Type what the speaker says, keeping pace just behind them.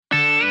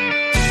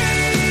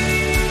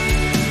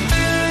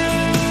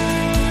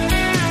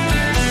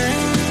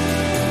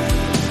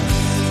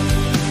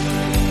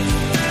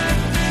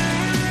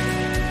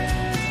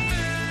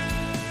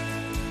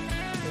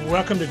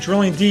welcome to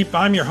Drilling Deep.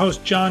 I'm your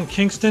host, John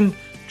Kingston.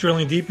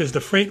 Drilling Deep is the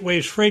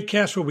FreightWaves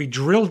Freightcast, where we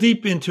drill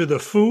deep into the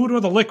food, or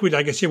the liquid,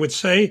 I guess you would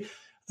say,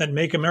 that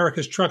make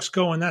America's trucks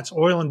go, and that's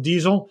oil and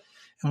diesel.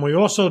 And we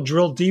also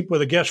drill deep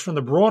with a guest from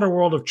the broader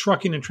world of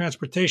trucking and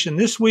transportation.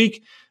 This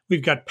week,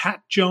 we've got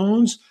Pat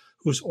Jones,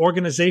 whose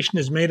organization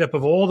is made up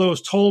of all those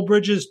toll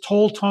bridges,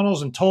 toll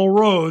tunnels, and toll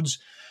roads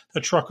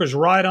that truckers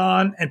ride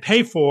on and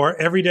pay for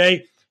every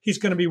day. He's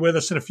going to be with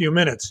us in a few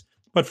minutes.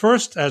 But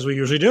first, as we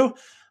usually do,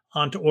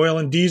 on to oil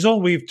and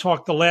diesel. We've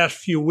talked the last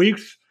few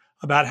weeks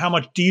about how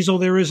much diesel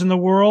there is in the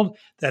world.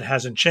 That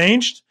hasn't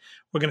changed.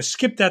 We're going to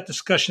skip that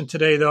discussion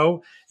today,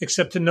 though,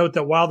 except to note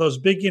that while those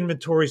big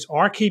inventories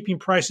are keeping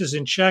prices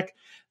in check,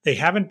 they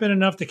haven't been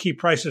enough to keep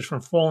prices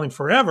from falling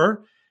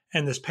forever.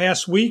 And this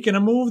past week, in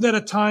a move that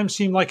at times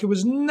seemed like it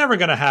was never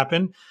going to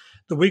happen,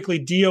 the weekly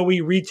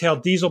DOE retail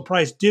diesel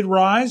price did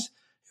rise.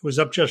 It was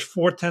up just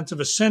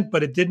 0.4 cents,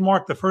 but it did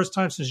mark the first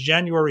time since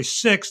January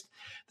 6th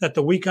that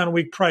the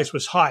week-on-week price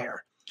was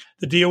higher.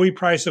 The DOE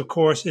price, of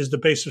course, is the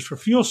basis for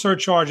fuel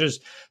surcharges,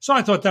 so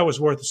I thought that was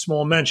worth a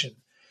small mention.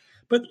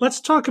 But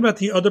let's talk about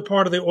the other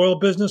part of the oil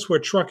business where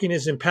trucking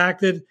is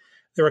impacted.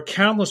 There are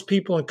countless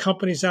people and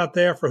companies out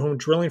there for whom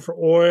drilling for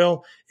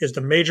oil is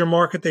the major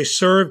market they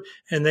serve,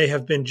 and they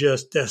have been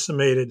just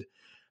decimated.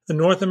 The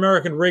North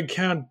American rig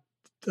count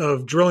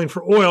of drilling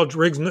for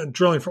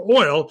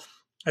oil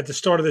at the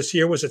start of this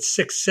year was at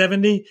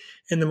 670.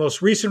 In the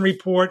most recent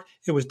report,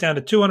 it was down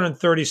to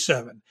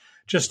 237.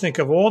 Just think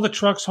of all the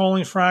trucks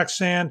hauling frac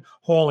sand,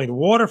 hauling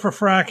water for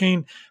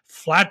fracking,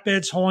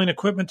 flatbeds hauling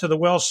equipment to the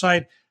well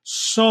site.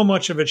 So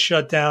much of it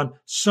shut down,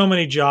 so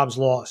many jobs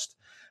lost.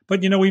 But,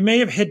 we may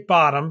have hit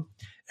bottom.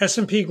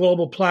 S&P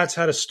Global Platts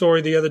had a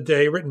story the other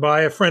day written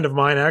by a friend of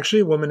mine,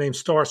 actually, a woman named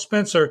Star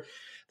Spencer,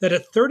 that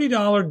at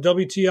 $30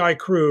 WTI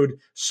crude,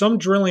 some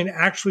drilling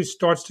actually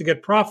starts to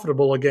get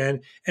profitable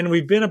again. And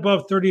we've been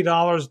above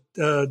 $30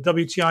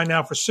 WTI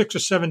now for 6 or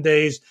 7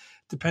 days,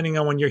 depending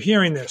on when you're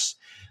hearing this.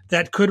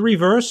 That could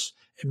reverse.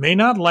 It may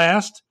not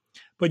last,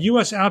 but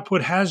U.S.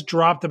 output has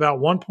dropped about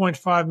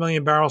 1.5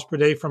 million barrels per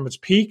day from its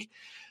peak.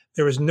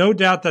 There is no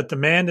doubt that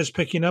demand is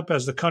picking up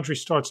as the country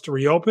starts to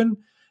reopen.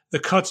 The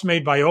cuts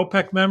made by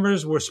OPEC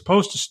members were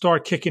supposed to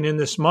start kicking in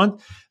this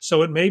month,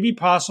 so it may be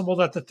possible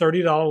that the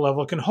 $30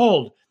 level can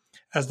hold.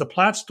 As the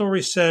Platts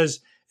story says,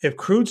 if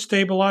crude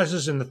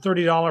stabilizes in the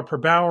 $30 per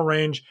barrel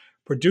range,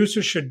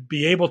 producers should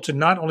be able to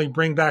not only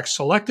bring back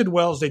selected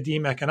wells they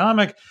deem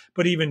economic,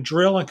 but even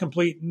drill and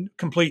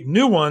complete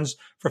new ones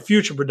for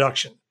future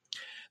production.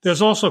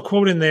 There's also a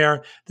quote in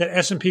there that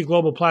S&P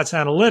Global Platts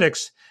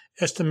Analytics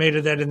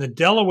estimated that in the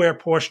Delaware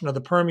portion of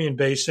the Permian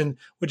Basin,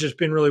 which has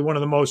been really one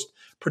of the most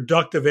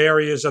productive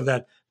areas of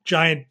that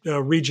giant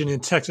region in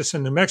Texas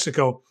and New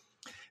Mexico,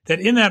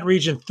 that in that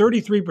region,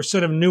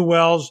 33% of new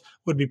wells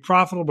would be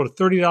profitable at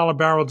 $30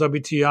 barrel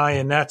WTI,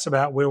 and that's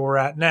about where we're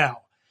at now.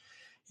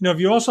 If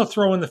you also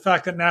throw in the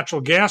fact that natural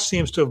gas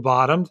seems to have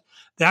bottomed,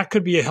 that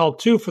could be a help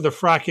too for the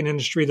fracking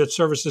industry that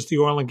services the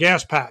oil and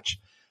gas patch.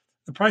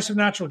 The price of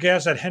natural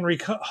gas at Henry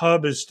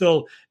Hub is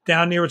still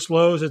down near its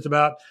lows. It's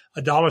about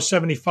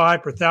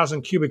 $1.75 per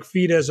 1,000 cubic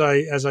feet as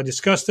I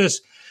discussed this.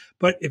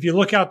 But if you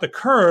look out the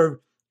curve,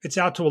 it's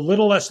out to a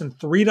little less than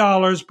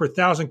 $3 per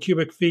 1,000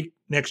 cubic feet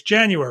next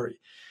January.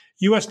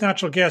 U.S.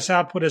 natural gas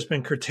output has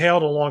been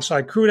curtailed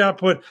alongside crude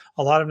output.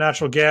 A lot of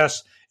natural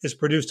gas is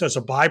produced as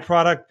a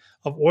byproduct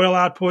of oil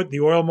output.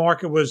 The oil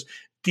market was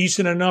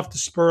decent enough to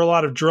spur a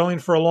lot of drilling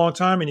for a long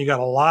time, and you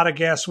got a lot of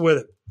gas with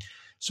it.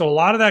 So a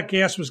lot of that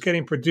gas was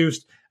getting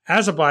produced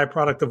as a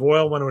byproduct of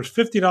oil when it was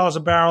 $50 a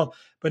barrel.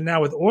 But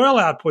now with oil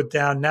output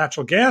down,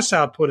 natural gas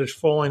output is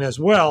falling as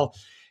well.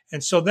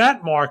 And so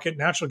that market,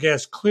 natural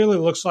gas, clearly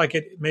looks like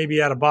it may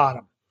be at a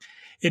bottom.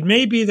 It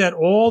may be that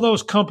all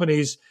those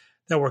companies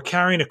that were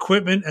carrying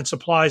equipment and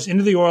supplies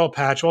into the oil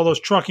patch, all those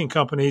trucking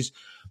companies,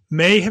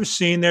 may have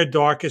seen their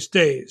darkest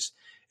days.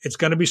 It's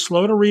going to be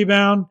slow to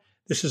rebound.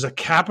 This is a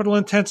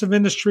capital-intensive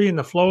industry, and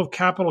the flow of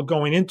capital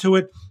going into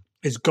it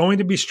is going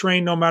to be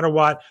strained no matter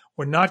what.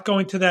 We're not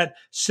going to that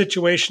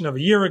situation of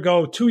a year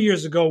ago, 2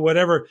 years ago,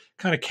 whatever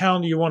kind of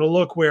calendar you want to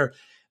look, where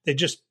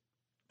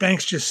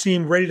banks just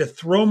seemed ready to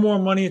throw more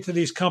money into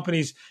these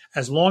companies.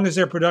 As long as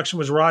their production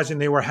was rising,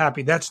 they were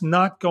happy. That's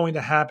not going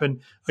to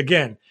happen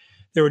again.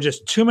 There were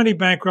just too many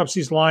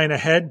bankruptcies lying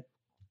ahead,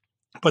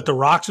 but the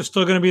rocks are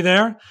still going to be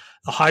there.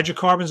 The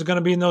hydrocarbons are going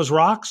to be in those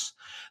rocks.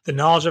 The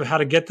knowledge of how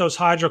to get those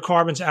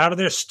hydrocarbons out of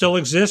there still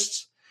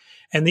exists.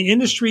 And the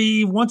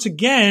industry, once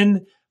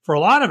again, for a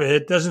lot of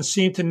it, doesn't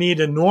seem to need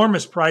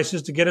enormous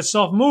prices to get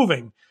itself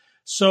moving.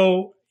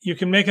 So you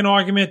can make an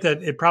argument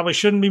that it probably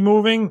shouldn't be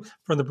moving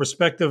from the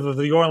perspective of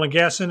the oil and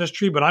gas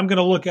industry, but I'm going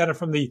to look at it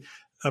from the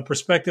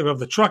perspective of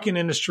the trucking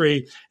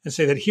industry and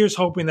say that here's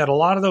hoping that a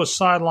lot of those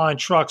sideline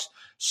trucks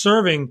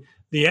serving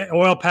the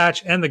oil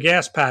patch and the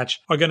gas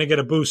patch are going to get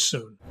a boost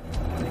soon.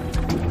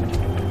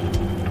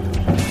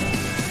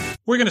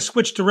 We're going to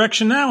switch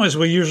direction now, as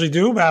we usually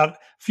do, about a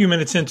few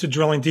minutes into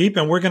Drilling Deep,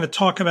 and we're going to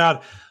talk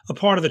about a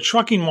part of the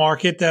trucking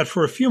market that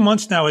for a few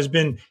months now has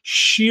been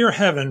sheer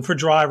heaven for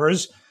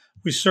drivers.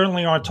 We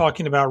certainly aren't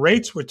talking about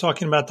rates. We're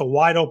talking about the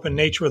wide open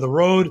nature of the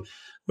road,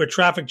 where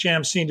traffic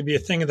jams seem to be a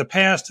thing of the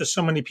past as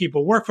so many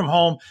people work from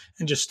home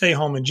and just stay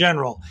home in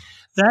general.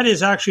 That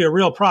is actually a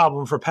real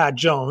problem for Pat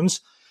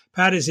Jones.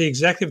 Pat is the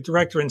executive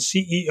director and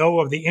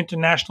CEO of the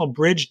International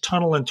Bridge,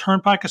 Tunnel, and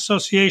Turnpike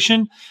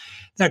Association.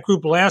 That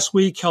group last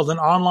week held an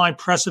online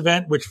press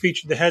event which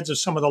featured the heads of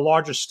some of the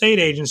larger state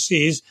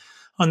agencies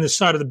on this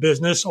side of the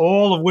business,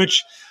 all of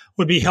which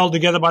would be held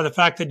together by the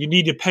fact that you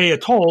need to pay a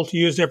toll to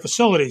use their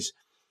facilities.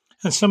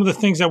 And some of the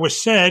things that were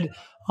said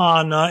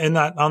on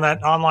that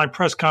online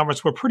press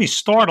conference were pretty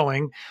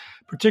startling,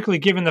 particularly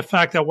given the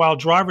fact that while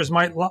drivers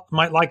might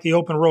like the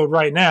open road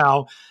right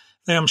now,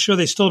 I'm sure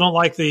they still don't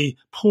like the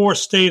poor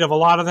state of a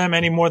lot of them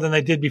any more than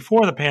they did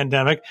before the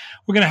pandemic.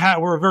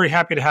 We're very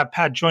happy to have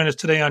Pat join us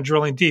today on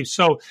Drilling Deep.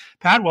 So,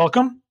 Pat,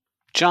 welcome.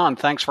 John,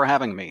 thanks for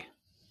having me.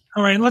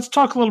 All right, and let's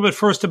talk a little bit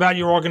first about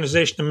your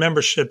organization and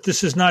membership.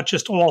 This is not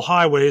just all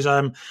highways.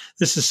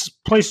 This is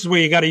places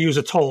where you got to use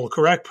a toll,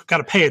 correct? Got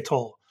to pay a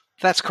toll.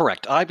 That's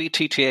correct.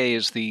 IBTTA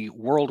is the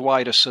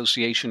worldwide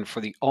association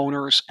for the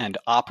owners and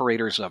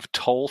operators of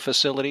toll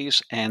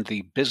facilities and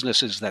the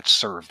businesses that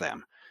serve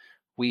them.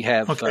 We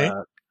have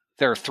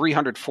there are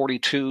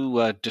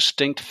 342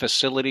 distinct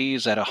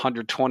facilities at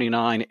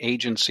 129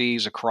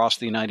 agencies across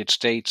the United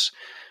States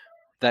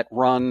that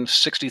run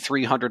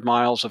 6,300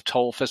 miles of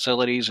toll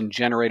facilities and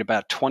generate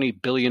about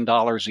 $20 billion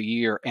a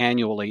year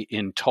annually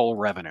in toll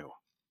revenue.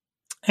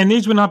 And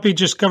these would not be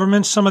just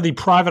governments. Some of the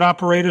private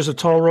operators of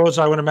toll roads,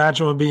 I would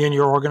imagine, would be in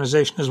your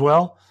organization as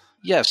well.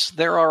 Yes,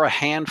 there are a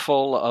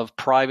handful of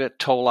private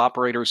toll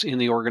operators in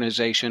the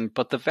organization,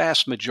 but the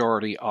vast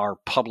majority are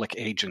public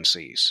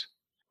agencies.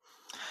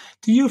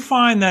 Do you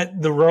find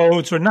that the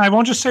roads, I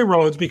won't just say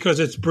roads because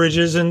it's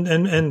bridges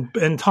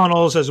and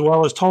tunnels as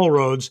well as toll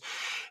roads.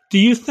 Do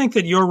you think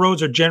that your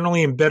roads are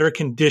generally in better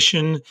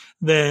condition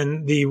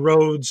than the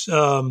roads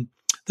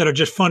that are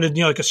just funded,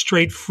 like a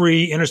straight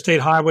free interstate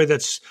highway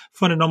that's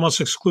funded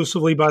almost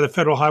exclusively by the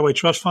Federal Highway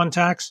Trust Fund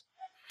tax?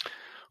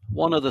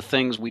 One of the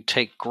things we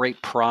take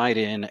great pride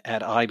in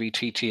at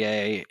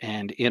IBTTA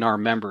and in our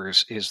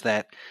members is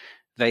that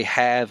they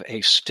have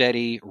a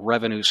steady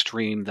revenue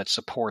stream that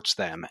supports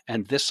them,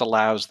 and this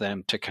allows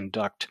them to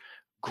conduct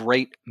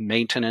great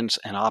maintenance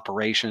and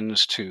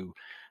operations to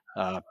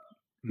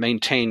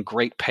maintain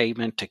great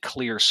pavement, to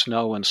clear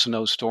snow and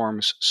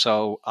snowstorms.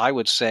 So I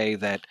would say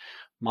that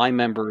my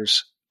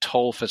members'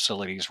 toll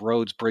facilities,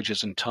 roads,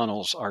 bridges, and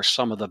tunnels are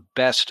some of the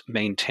best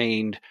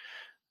maintained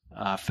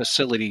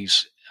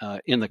facilities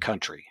in the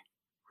country.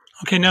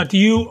 Okay, now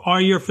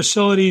are your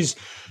facilities,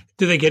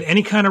 do they get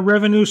any kind of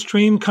revenue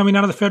stream coming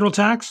out of the federal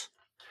tax?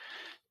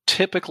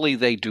 Typically,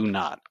 they do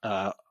not.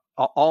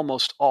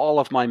 Almost all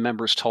of my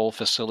members' toll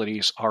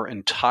facilities are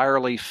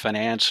entirely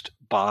financed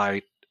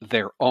by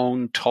their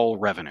own toll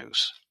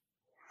revenues.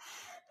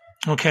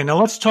 Okay, now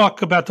let's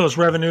talk about those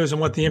revenues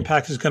and what the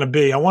impact is going to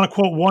be. I want to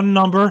quote one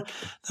number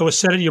that was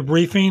said at your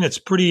briefing. It's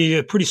a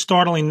pretty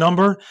startling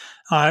number.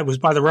 It was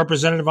by the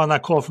representative on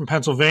that call from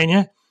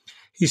Pennsylvania.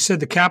 He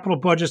said the capital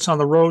budgets on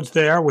the roads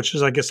there, which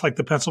is, I guess, like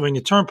the Pennsylvania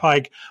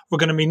Turnpike, we're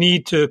going to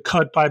need to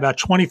cut by about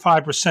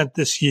 25%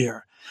 this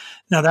year.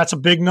 Now, that's a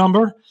big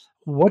number.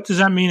 What does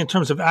that mean in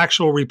terms of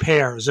actual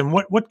repairs? And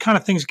what kind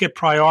of things get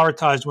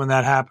prioritized when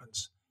that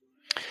happens?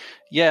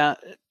 Yeah,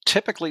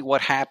 typically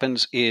what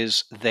happens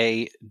is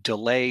they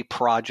delay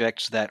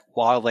projects that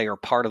while they are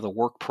part of the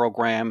work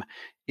program,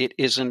 it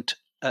isn't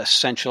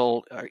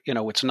essential.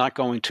 It's not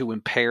going to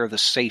impair the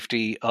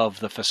safety of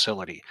the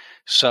facility.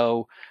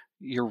 So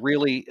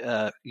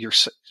you're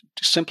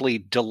simply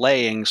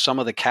delaying some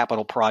of the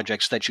capital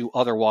projects that you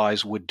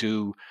otherwise would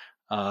do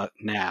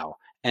now.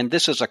 And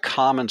this is a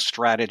common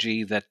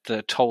strategy that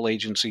the toll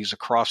agencies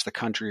across the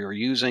country are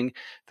using.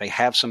 They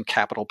have some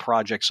capital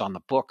projects on the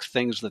book,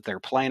 things that they're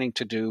planning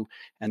to do,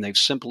 and they've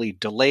simply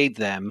delayed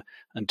them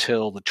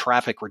until the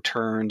traffic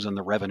returns and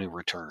the revenue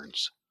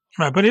returns.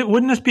 Right, but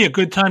wouldn't this be a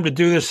good time to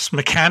do this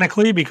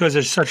mechanically because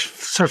there's such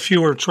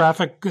fewer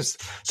traffic,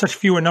 such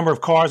fewer number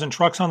of cars and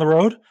trucks on the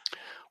road?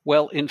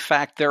 Well, in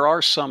fact, there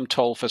are some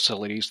toll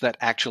facilities that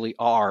actually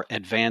are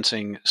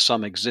advancing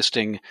some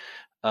existing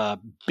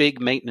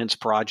big maintenance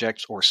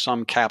projects or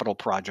some capital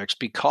projects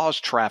because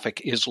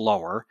traffic is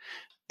lower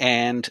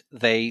and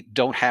they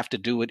don't have to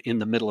do it in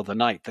the middle of the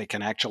night. They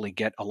can actually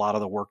get a lot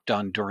of the work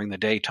done during the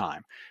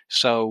daytime.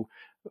 So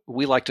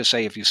we like to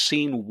say if you've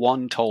seen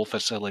one toll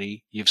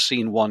facility, you've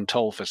seen one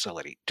toll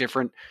facility.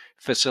 Different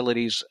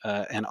facilities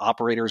and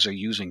operators are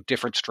using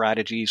different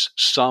strategies.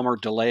 Some are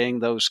delaying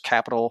those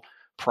capital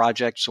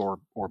projects or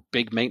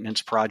big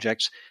maintenance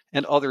projects,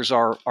 and others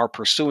are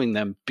pursuing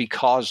them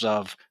because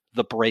of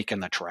the break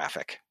in the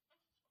traffic.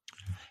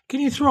 Can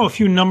you throw a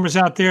few numbers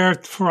out there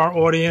for our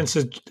audience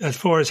as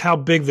far as how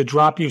big the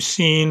drop you've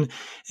seen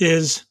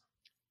is?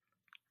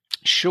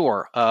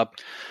 Sure.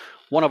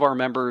 One of our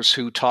members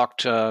who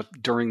talked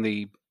during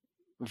the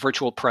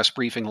virtual press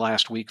briefing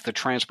last week, the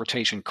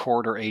Transportation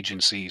Corridor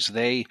Agencies,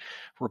 they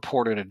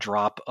reported a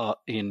drop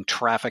in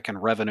traffic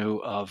and revenue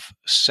of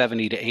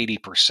 70 to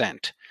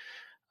 80%.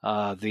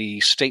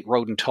 The State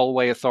Road and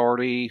Tollway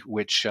Authority,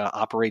 which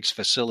operates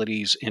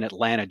facilities in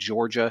Atlanta,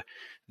 Georgia,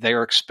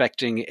 they're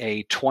expecting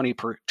a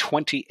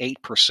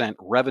 28%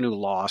 revenue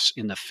loss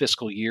in the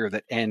fiscal year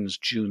that ends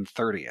June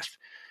 30th.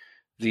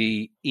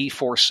 The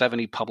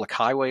E470 Public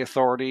Highway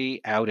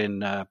Authority out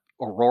in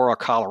Aurora,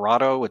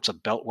 Colorado, it's a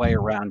beltway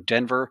around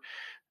Denver.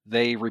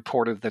 They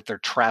reported that their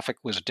traffic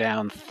was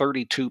down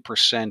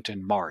 32%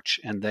 in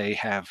March, and they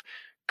have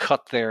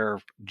cut their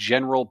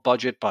general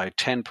budget by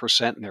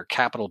 10% and their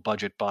capital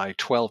budget by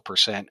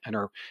 12% and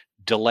are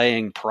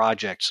delaying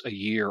projects a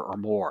year or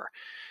more.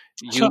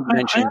 You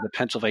mentioned the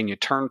Pennsylvania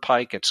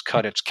Turnpike. It's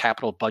cut its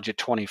capital budget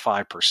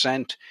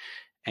 25%.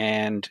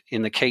 And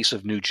in the case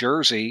of New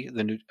Jersey,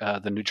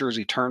 the New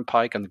Jersey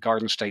Turnpike and the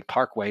Garden State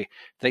Parkway,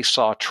 they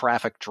saw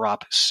traffic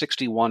drop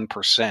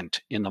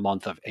 61% in the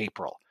month of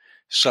April.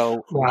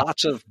 So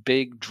lots of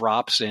big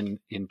drops in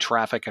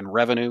traffic and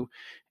revenue,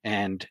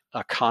 and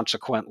a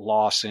consequent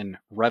loss in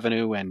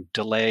revenue and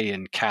delay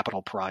in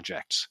capital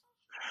projects.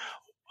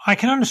 I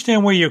can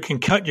understand where you can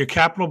cut your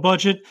capital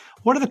budget.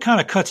 What are the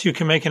kind of cuts you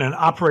can make in an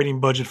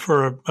operating budget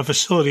for a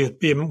facility that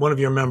be one of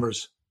your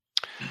members?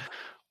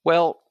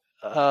 Well,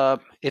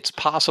 it's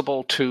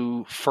possible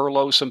to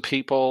furlough some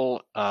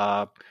people.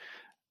 Operating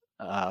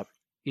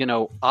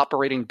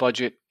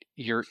budget,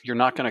 you're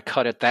not going to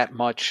cut it that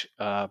much.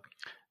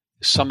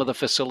 Some of the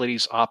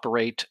facilities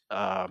operate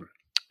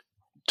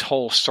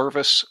toll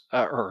service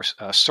or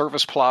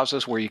service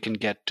plazas where you can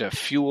get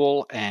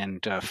fuel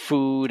and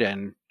food,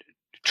 and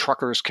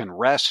truckers can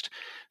rest.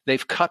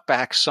 They've cut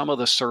back some of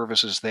the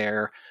services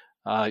there.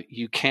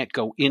 You can't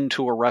go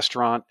into a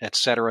restaurant, et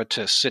cetera,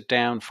 to sit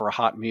down for a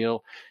hot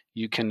meal.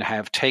 You can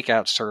have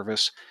takeout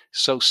service.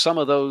 So some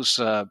of those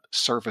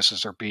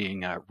services are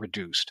being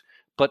reduced.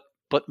 But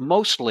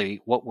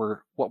mostly what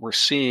we're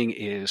seeing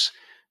is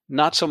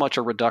not so much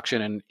a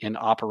reduction in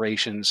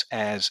operations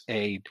as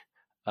a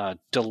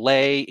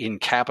delay in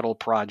capital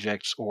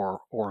projects or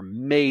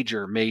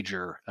major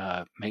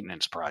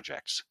maintenance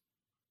projects.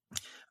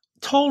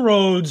 Toll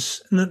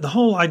roads and the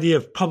whole idea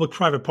of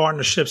public-private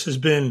partnerships has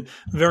been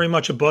very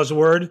much a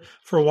buzzword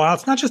for a while.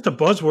 It's not just a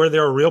buzzword.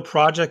 There are real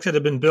projects that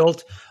have been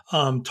built,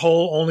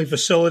 toll-only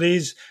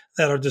facilities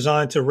that are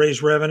designed to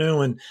raise revenue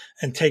and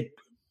take,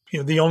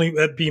 the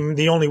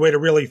only way to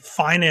really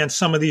finance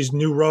some of these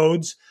new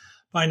roads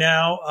by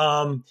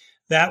now.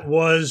 That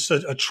was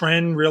a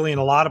trend really in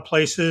a lot of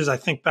places. I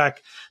think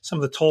back some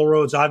of the toll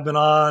roads I've been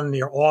on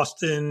near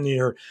Austin,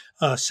 near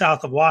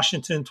south of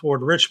Washington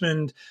toward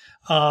Richmond.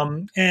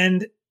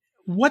 And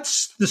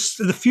what's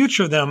the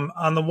future of them?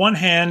 On the one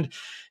hand,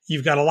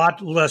 you've got a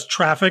lot less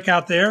traffic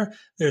out there.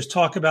 There's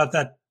talk about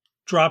that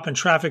drop in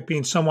traffic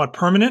being somewhat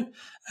permanent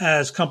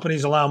as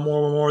companies allow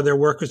more and more of their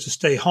workers to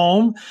stay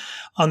home.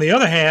 On the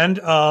other hand,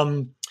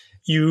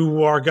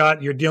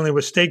 you're dealing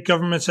with state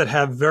governments that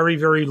have very,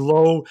 very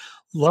low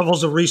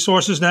levels of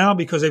resources now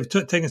because they've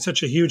taken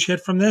such a huge hit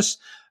from this.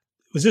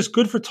 Was this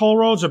good for toll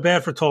roads or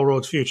bad for toll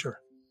roads' future?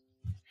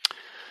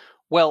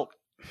 Well,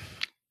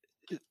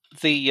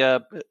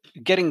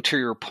 getting to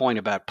your point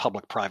about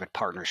public-private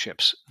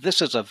partnerships,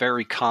 this is a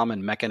very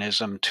common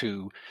mechanism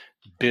to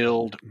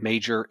build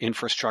major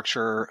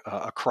infrastructure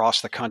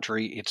across the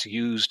country. It's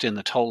used in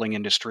the tolling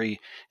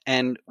industry.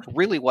 And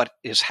really what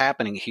is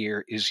happening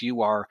here is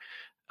you are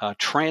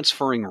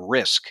transferring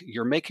risk.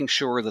 You're making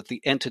sure that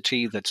the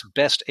entity that's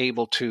best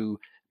able to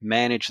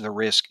manage the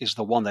risk is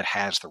the one that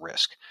has the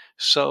risk.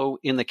 So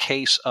in the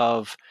case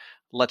of,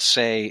 let's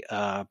say,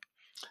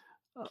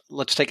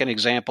 let's take an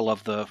example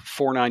of the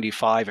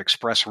 495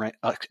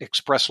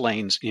 express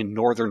lanes in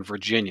Northern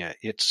Virginia.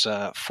 It's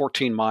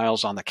 14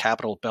 miles on the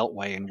Capitol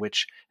Beltway, in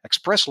which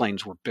express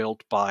lanes were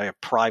built by a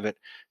private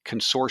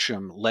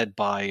consortium led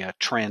by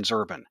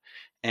Transurban.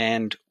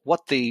 And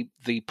what the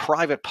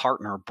private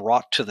partner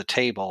brought to the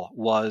table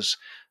was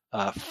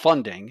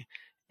funding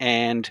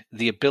and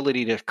the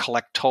ability to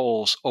collect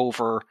tolls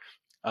over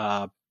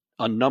a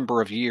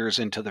number of years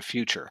into the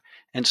future.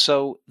 And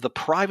so the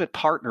private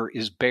partner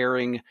is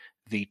bearing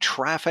the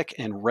traffic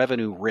and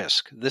revenue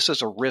risk. This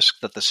is a risk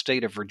that the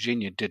state of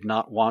Virginia did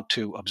not want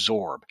to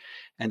absorb.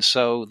 And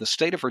so the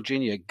state of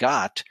Virginia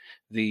got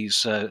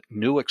these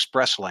new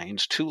express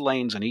lanes, 2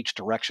 lanes in each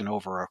direction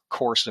over a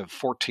course of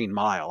 14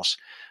 miles,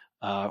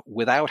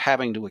 without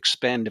having to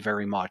expend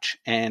very much.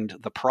 And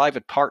the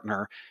private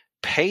partner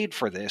paid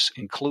for this,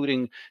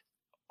 including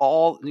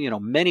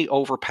many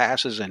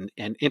overpasses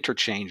and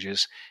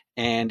interchanges,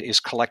 and is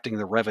collecting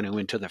the revenue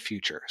into the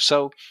future.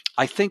 So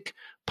I think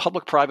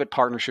public-private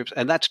partnerships,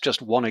 and that's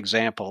just one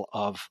example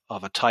of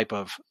a type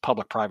of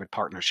public-private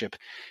partnership.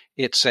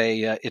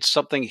 It's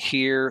something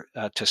here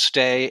to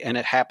stay, and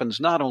it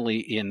happens not only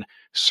in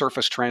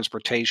surface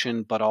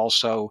transportation, but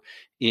also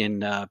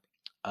in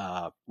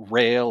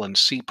rail and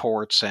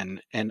seaports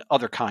and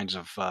other kinds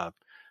of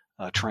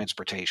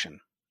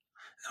transportation.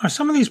 Are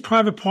some of these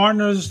private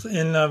partners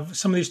in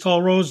some of these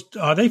toll roads,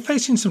 are they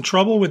facing some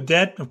trouble with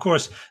debt? Of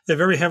course, they're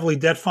very heavily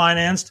debt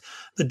financed.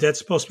 The debt's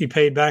supposed to be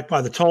paid back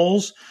by the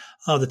tolls.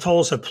 The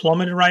tolls have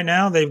plummeted right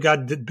now. They've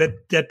got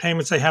debt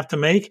payments they have to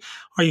make.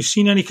 Are you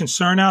seeing any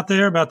concern out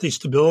there about the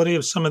stability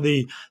of some of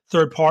the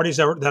third parties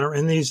that are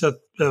in these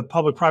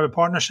public-private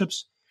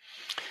partnerships?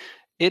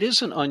 It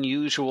isn't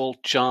unusual,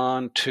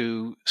 John,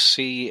 to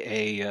see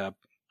a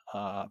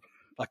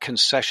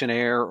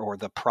concessionaire or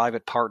the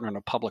private partner and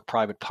a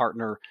public-private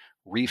partner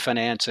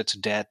refinance its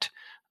debt,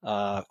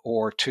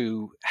 or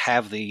to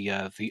have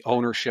the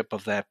ownership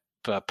of that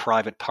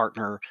private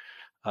partner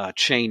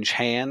change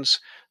hands.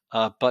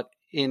 But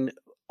in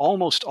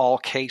almost all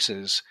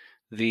cases,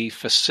 the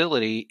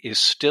facility is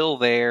still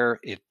there.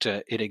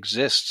 It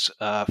exists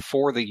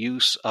for the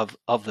use of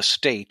the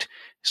state.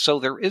 So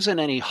there isn't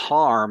any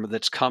harm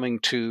that's coming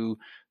to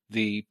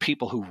the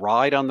people who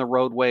ride on the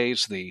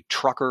roadways, the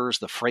truckers,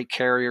 the freight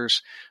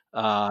carriers,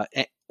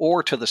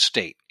 or to the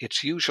state.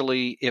 It's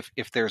usually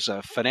if there's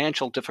a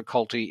financial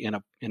difficulty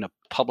in a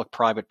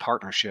public-private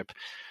partnership,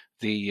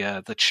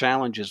 the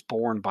challenge is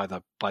borne by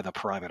the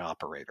private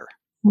operator.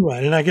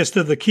 Right, and I guess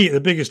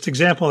the biggest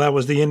example of that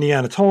was the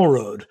Indiana Toll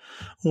Road,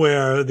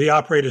 where the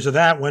operators of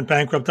that went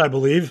bankrupt, I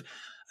believe,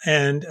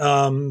 and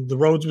the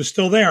roads was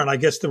still there, and I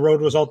guess the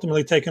road was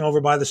ultimately taken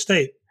over by the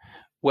state.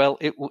 Well,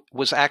 it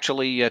was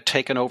actually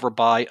taken over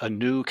by a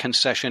new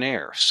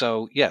concessionaire.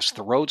 So, yes,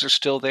 the roads are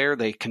still there.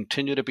 They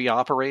continue to be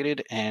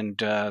operated, and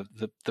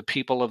the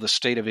people of the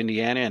state of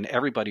Indiana and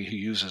everybody who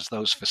uses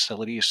those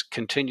facilities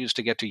continues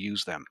to get to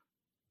use them.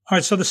 All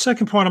right, so the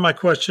second part of my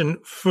question,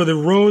 for the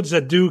roads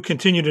that do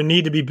continue to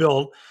need to be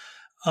built,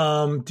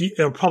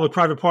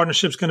 public-private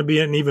partnerships going to be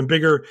an even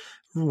bigger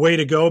way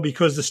to go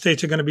because the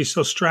states are going to be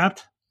so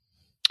strapped?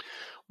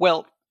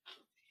 Well,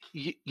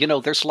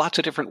 there's lots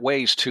of different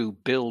ways to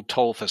build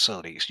toll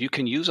facilities. You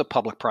can use a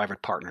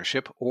public-private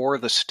partnership, or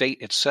the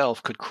state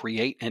itself could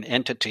create an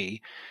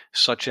entity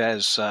such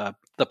as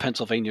the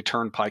Pennsylvania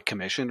Turnpike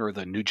Commission or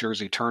the New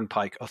Jersey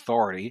Turnpike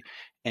Authority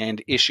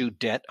and issue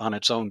debt on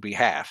its own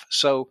behalf.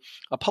 So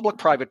a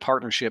public-private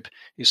partnership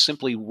is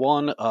simply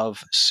one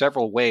of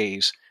several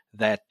ways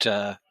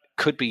that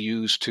could be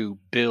used to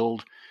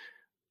build,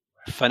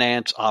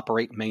 finance,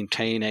 operate,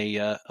 maintain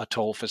a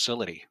toll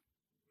facility.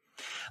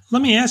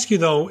 Let me ask you,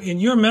 though,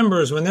 in your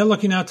members, when they're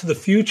looking out to the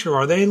future,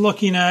 are they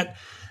looking at,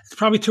 it's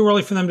probably too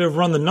early for them to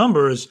run the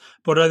numbers,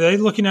 but are they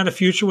looking at a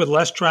future with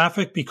less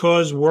traffic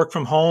because work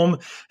from home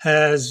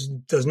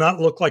does not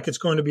look like it's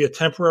going to be a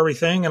temporary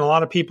thing? And a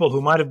lot of people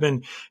who might have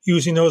been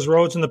using those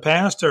roads in the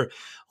past are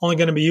only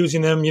going to be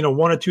using them,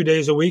 1 or 2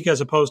 days a week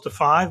as opposed to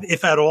 5,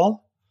 if at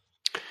all?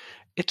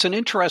 It's an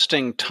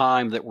interesting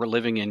time that we're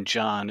living in,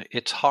 John.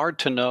 It's hard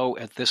to know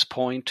at this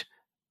point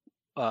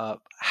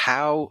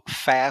how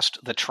fast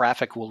the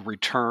traffic will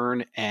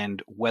return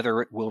and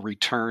whether it will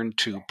return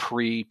to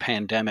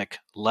pre-pandemic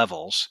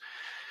levels.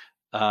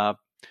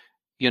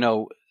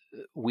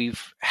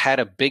 We've had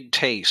a big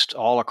taste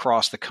all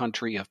across the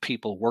country of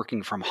people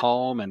working from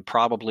home, and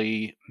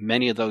probably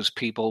many of those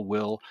people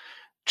will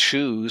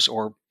choose,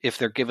 or if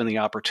they're given the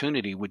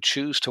opportunity, would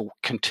choose to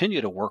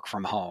continue to work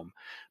from home.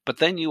 But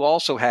then you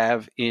also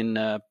have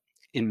in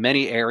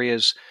many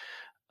areas,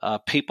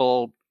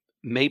 people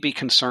may be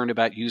concerned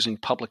about using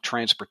public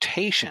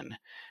transportation,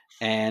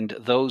 and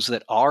those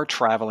that are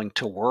traveling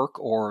to work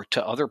or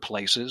to other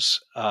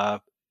places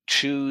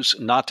choose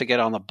not to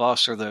get on the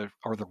bus or the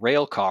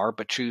rail car,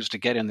 but choose to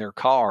get in their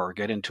car or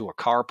get into a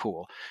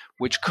carpool,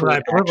 which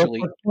could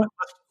actually.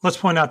 Let's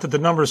point out that the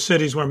number of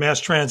cities where mass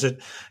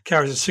transit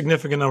carries a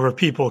significant number of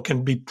people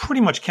can be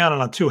pretty much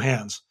counted on two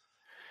hands.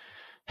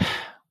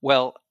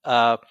 Well,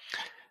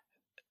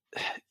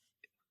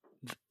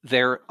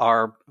 there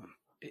are.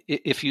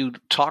 If you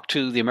talk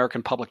to the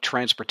American Public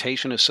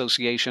Transportation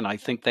Association, I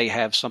think they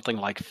have something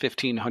like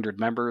 1,500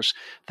 members.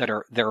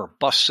 There are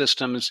bus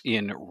systems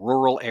in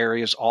rural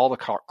areas all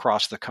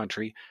across the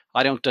country.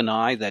 I don't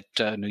deny that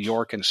New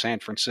York and San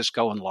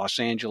Francisco and Los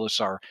Angeles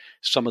are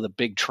some of the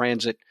big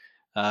transit,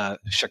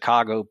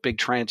 Chicago, big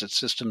transit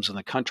systems in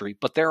the country.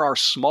 But there are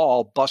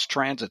small bus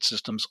transit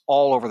systems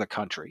all over the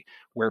country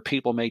where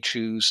people may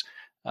choose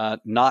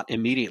not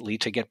immediately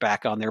to get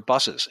back on their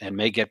buses and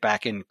may get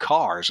back in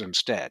cars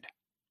instead.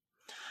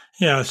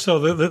 Yeah, so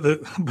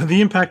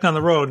the impact on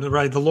the road,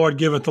 right? The Lord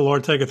giveth, the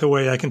Lord taketh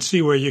away. I can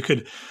see where you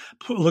could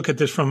look at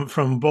this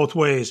from both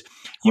ways.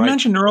 You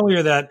mentioned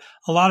earlier that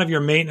a lot of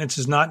your maintenance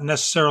is not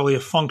necessarily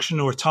a function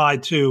or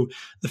tied to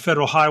the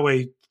federal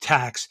highway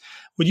tax.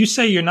 Would you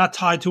say you're not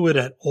tied to it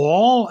at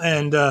all?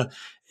 And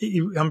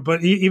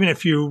but even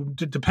if you,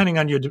 depending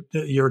on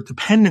your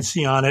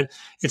dependency on it,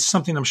 it's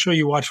something I'm sure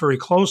you watch very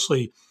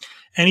closely.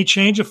 Any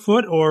change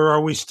afoot, or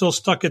are we still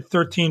stuck at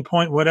 13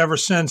 point whatever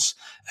cents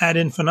ad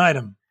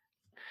infinitum?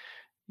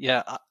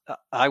 Yeah,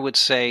 I would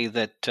say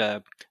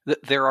that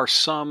there are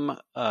some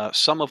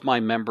of my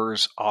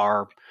members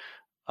are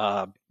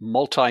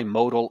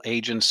multimodal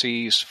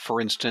agencies.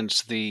 For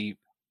instance, the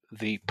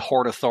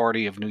Port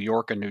Authority of New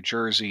York and New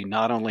Jersey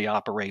not only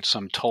operates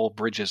some toll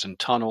bridges and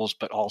tunnels,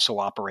 but also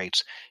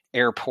operates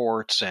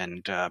airports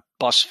and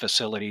bus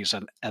facilities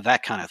and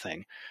that kind of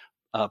thing.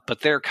 But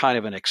they're kind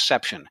of an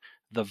exception.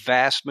 The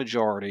vast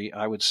majority,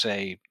 I would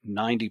say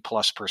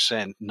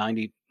 90+%,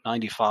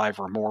 95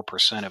 or more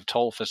 % of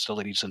toll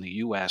facilities in the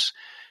U.S.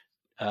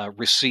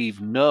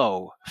 Receive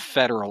no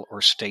federal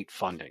or state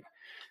funding.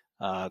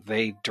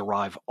 They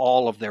derive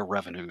all of their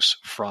revenues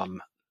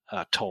from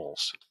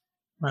tolls.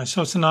 Right,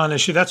 so it's a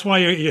non-issue. That's why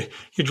you're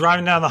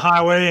driving down the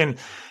highway and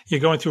you're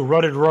going through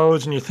rutted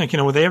roads and you're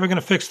thinking, were they ever going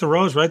to fix the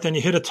roads, right? Then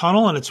you hit a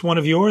tunnel and it's one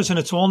of yours and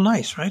it's all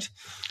nice, right?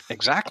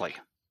 Exactly.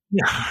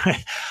 Yeah.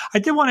 I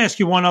did want to ask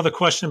you one other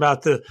question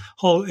about the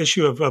whole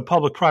issue of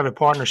public-private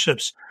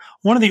partnerships.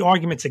 One of the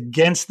arguments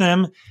against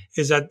them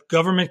is that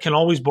government can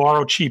always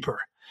borrow cheaper.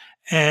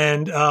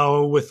 And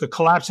with the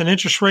collapse in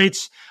interest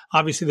rates,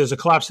 obviously there's a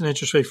collapse in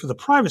interest rate for the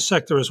private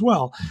sector as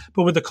well.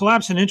 But with the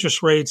collapse in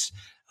interest rates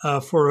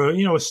for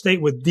a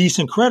state with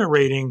decent credit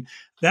rating,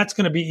 that's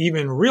going to be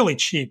even really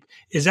cheap.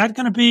 Is that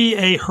going to be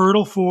a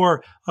hurdle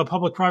for a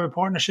public-private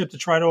partnership to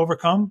try to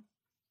overcome?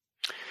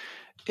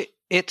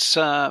 It's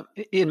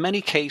in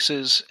many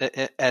cases,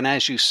 and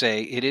as you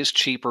say, it is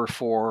cheaper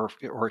or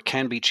it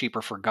can be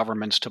cheaper for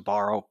governments to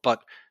borrow.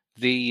 But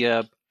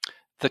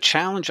the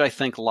challenge, I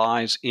think,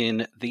 lies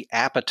in the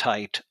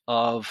appetite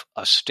of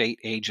a state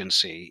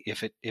agency.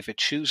 If it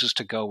chooses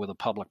to go with a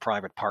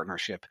public-private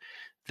partnership,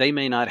 they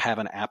may not have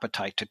an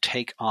appetite to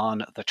take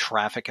on the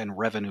traffic and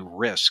revenue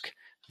risk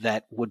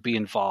that would be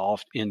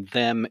involved in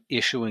them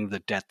issuing the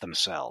debt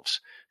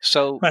themselves.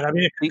 So right,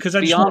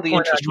 beyond the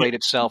interest rate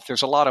itself,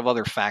 there's a lot of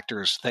other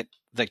factors that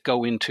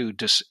go into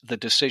the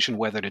decision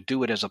whether to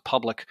do it as a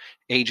public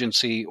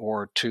agency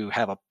or to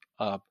have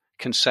a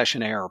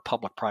concessionaire or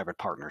public-private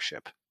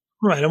partnership.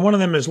 Right. And one of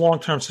them is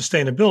long-term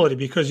sustainability,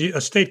 because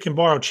a state can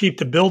borrow cheap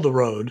to build the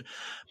road,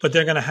 but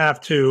they're going to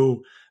have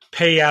to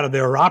pay out of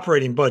their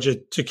operating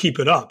budget to keep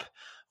it up.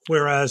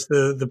 Whereas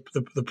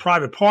the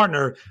private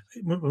partner,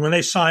 when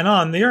they sign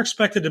on, they're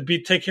expected to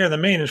take care of the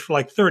maintenance for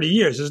like 30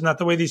 years. Isn't that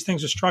the way these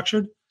things are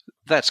structured?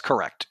 That's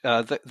correct.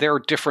 There are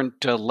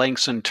different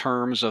lengths and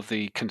terms of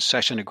the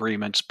concession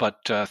agreements, but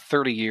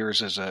 30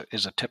 years is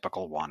a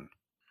typical one.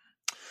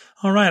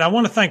 All right. I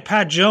want to thank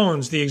Pat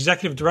Jones, the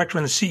executive director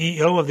and the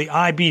CEO of the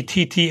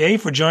IBTTA,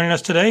 for joining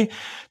us today,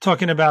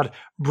 talking about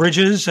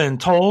bridges and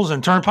tolls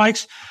and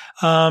turnpikes.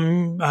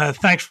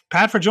 Thanks,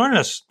 Pat, for joining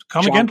us.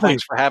 Come John, again, please.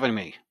 Thanks for having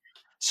me.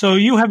 So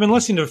you have been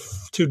listening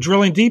to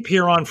Drilling Deep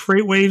here on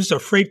FreightWaves or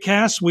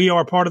FreightCast. We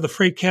are part of the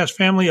FreightCast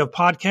family of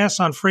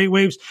podcasts on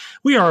FreightWaves.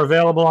 We are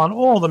available on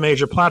all the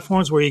major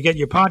platforms where you get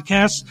your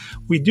podcasts.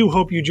 We do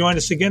hope you join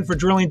us again for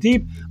Drilling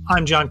Deep.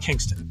 I'm John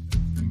Kingston.